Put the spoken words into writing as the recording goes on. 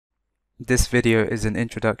This video is an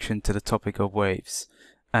introduction to the topic of waves,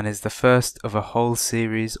 and is the first of a whole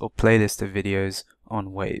series or playlist of videos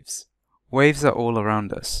on waves. Waves are all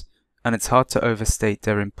around us, and it's hard to overstate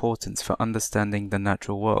their importance for understanding the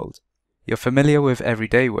natural world. You're familiar with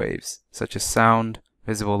everyday waves, such as sound,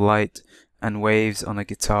 visible light, and waves on a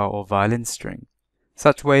guitar or violin string.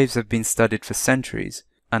 Such waves have been studied for centuries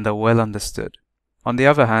and are well understood. On the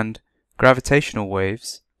other hand, gravitational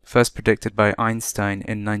waves, first predicted by Einstein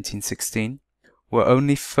in 1916, were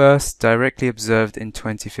only first directly observed in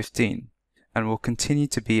 2015, and will continue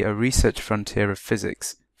to be a research frontier of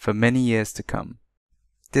physics for many years to come.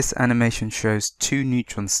 This animation shows two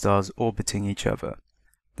neutron stars orbiting each other.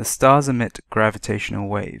 The stars emit gravitational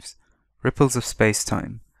waves, ripples of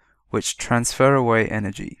space-time, which transfer away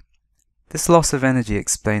energy. This loss of energy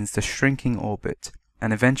explains the shrinking orbit,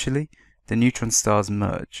 and eventually, the neutron stars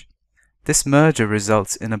merge. This merger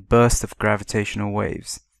results in a burst of gravitational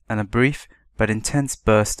waves, and a brief but intense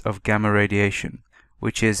burst of gamma radiation,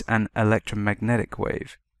 which is an electromagnetic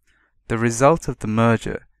wave. The result of the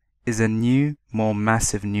merger is a new, more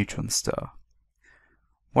massive neutron star.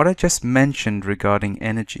 What I just mentioned regarding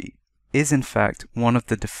energy is in fact one of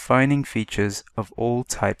the defining features of all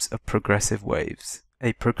types of progressive waves.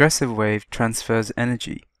 A progressive wave transfers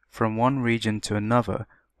energy from one region to another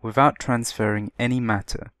without transferring any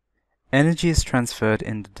matter. Energy is transferred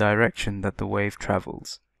in the direction that the wave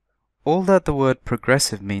travels. All that the word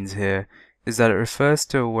progressive means here is that it refers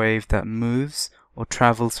to a wave that moves or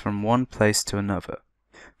travels from one place to another.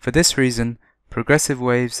 For this reason, progressive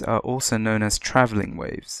waves are also known as traveling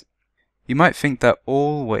waves. You might think that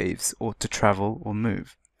all waves ought to travel or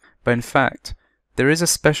move, but in fact, there is a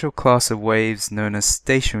special class of waves known as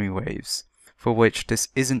stationary waves, for which this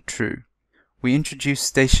isn't true. We introduce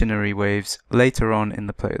stationary waves later on in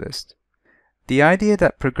the playlist. The idea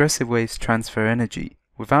that progressive waves transfer energy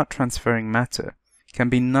without transferring matter can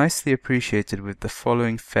be nicely appreciated with the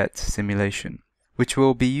following PhET simulation, which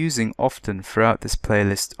we'll be using often throughout this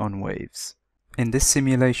playlist on waves. In this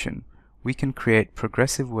simulation, we can create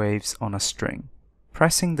progressive waves on a string.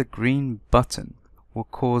 Pressing the green button will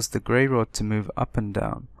cause the grey rod to move up and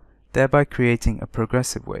down, thereby creating a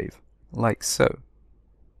progressive wave, like so.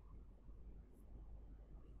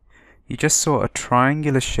 You just saw a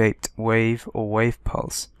triangular-shaped wave or wave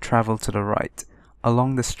pulse travel to the right,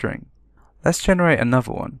 along the string. Let's generate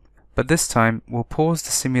another one, but this time we'll pause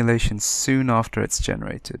the simulation soon after it's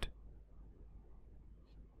generated.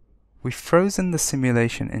 We've frozen the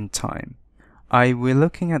simulation in time, i.e. we're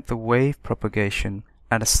looking at the wave propagation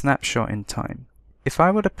at a snapshot in time. If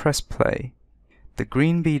I were to press play, the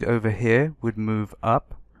green bead over here would move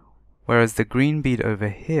up, whereas the green bead over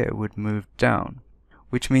here would move down,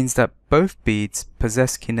 which means that both beads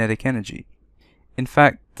possess kinetic energy. In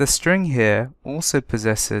fact, the string here also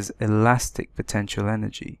possesses elastic potential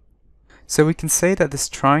energy. So we can say that this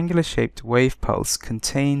triangular-shaped wave pulse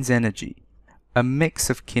contains energy, a mix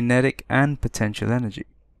of kinetic and potential energy.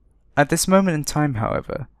 At this moment in time,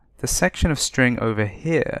 however, the section of string over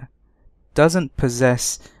here doesn't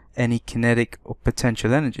possess any kinetic or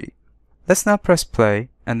potential energy. Let's now press play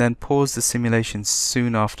and then pause the simulation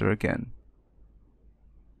soon after again.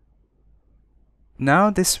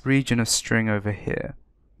 Now this region of string over here,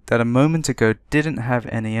 that a moment ago didn't have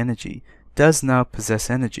any energy, does now possess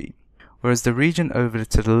energy, whereas the region over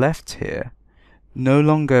to the left here no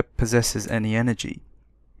longer possesses any energy.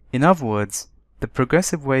 In other words, the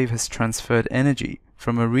progressive wave has transferred energy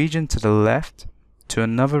from a region to the left to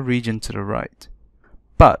another region to the right.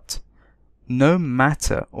 But no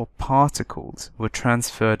matter or particles were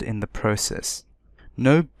transferred in the process.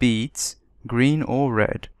 No beads, green or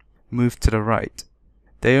red, moved to the right.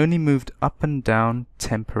 They only moved up and down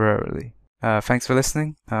temporarily. Thanks for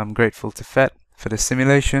listening. I'm grateful to PhET for the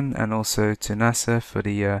simulation and also to NASA for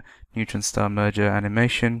the neutron star merger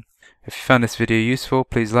animation. If you found this video useful,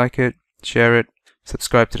 please like it, share it,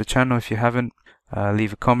 subscribe to the channel if you haven't,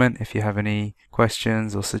 leave a comment if you have any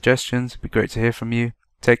questions or suggestions. It'd be great to hear from you.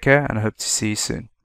 Take care, and I hope to see you soon.